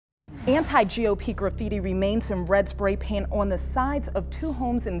Anti-GOP graffiti remains in red spray paint on the sides of two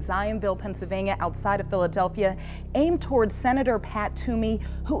homes in Zionville, Pennsylvania, outside of Philadelphia, aimed towards Senator Pat Toomey,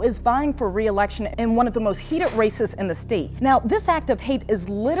 who is vying for re-election in one of the most heated races in the state. Now, this act of hate is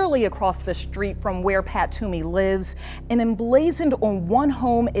literally across the street from where Pat Toomey lives, and emblazoned on one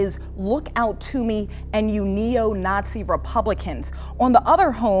home is "Look Out Toomey and you neo-Nazi Republicans." On the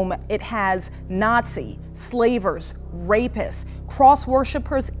other home, it has Nazi, slavers, rapists, cross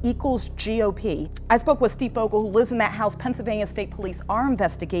worshippers equals GOP. I spoke with Steve Fogel, who lives in that house Pennsylvania State Police are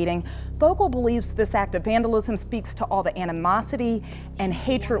investigating. Fogel believes this act of vandalism speaks to all the animosity and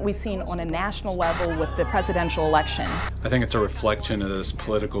hatred we've seen on a national level with the presidential election. I think it's a reflection of this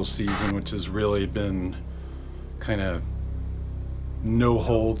political season, which has really been kind of no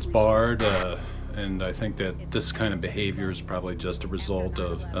holds barred. And I think that this kind of behavior is probably just a result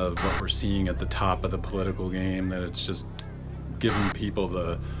of what we're seeing at the top of the political game, that it's just giving people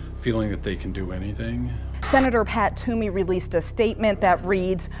the feeling that they can do anything. Senator Pat Toomey released a statement that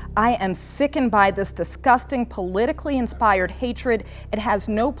reads, "I am sickened by this disgusting, politically inspired hatred. It has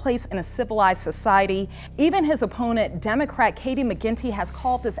no place in a civilized society." Even his opponent, Democrat Katie McGinty, has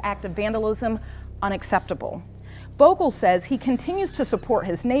called this act of vandalism unacceptable. Fogel says he continues to support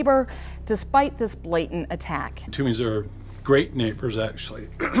his neighbor despite this blatant attack. Toomeys are great neighbors, actually.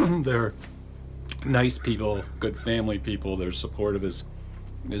 They're nice people, good family people. They're supportive of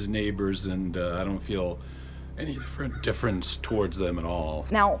his neighbors, and I don't feel any difference towards them at all.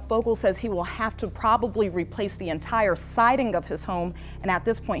 Now, Fogel says he will have to probably replace the entire siding of his home, and at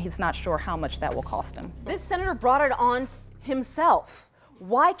this point, he's not sure how much that will cost him. This senator brought it on himself.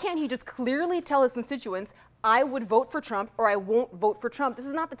 Why can't he just clearly tell his constituents, I would vote for Trump or I won't vote for Trump? This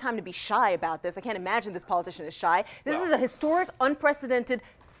is not the time to be shy about this. I can't imagine this politician is shy. This is a historic, unprecedented,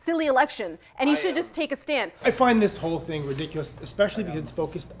 silly election, and he should just take a stand. I find this whole thing ridiculous, especially because it's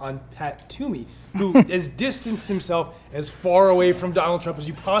focused on Pat Toomey, who has distanced himself as far away from Donald Trump as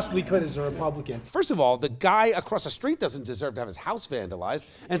you possibly could as a Republican. First of all, the guy across the street doesn't deserve to have his house vandalized.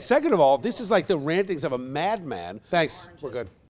 And second of all, this is like the rantings of a madman. Thanks, we're good.